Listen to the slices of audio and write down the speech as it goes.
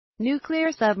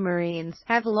Nuclear submarines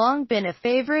have long been a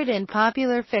favorite in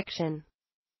popular fiction.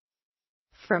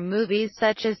 From movies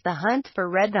such as The Hunt for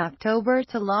Red October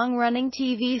to long-running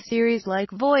TV series like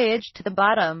Voyage to the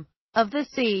Bottom of the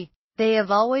Sea, they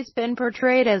have always been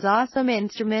portrayed as awesome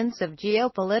instruments of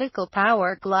geopolitical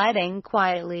power gliding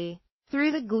quietly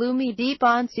through the gloomy deep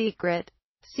on secret,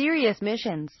 serious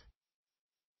missions.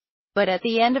 But at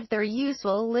the end of their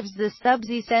useful lives, the subs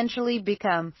essentially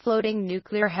become floating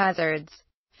nuclear hazards,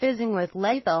 fizzing with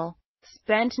lethal,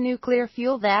 spent nuclear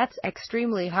fuel that's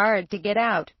extremely hard to get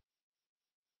out.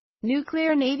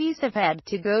 Nuclear navies have had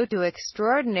to go to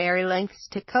extraordinary lengths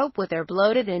to cope with their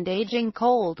bloated and aging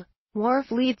Cold War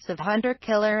fleets of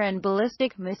hunter-killer and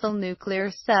ballistic missile nuclear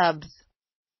subs.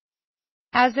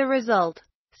 As a result,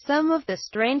 some of the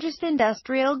strangest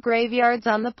industrial graveyards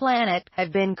on the planet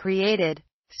have been created,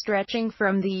 stretching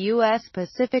from the U.S.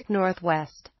 Pacific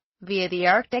Northwest, via the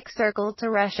Arctic Circle to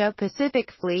Russia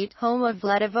Pacific Fleet, home of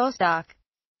Vladivostok,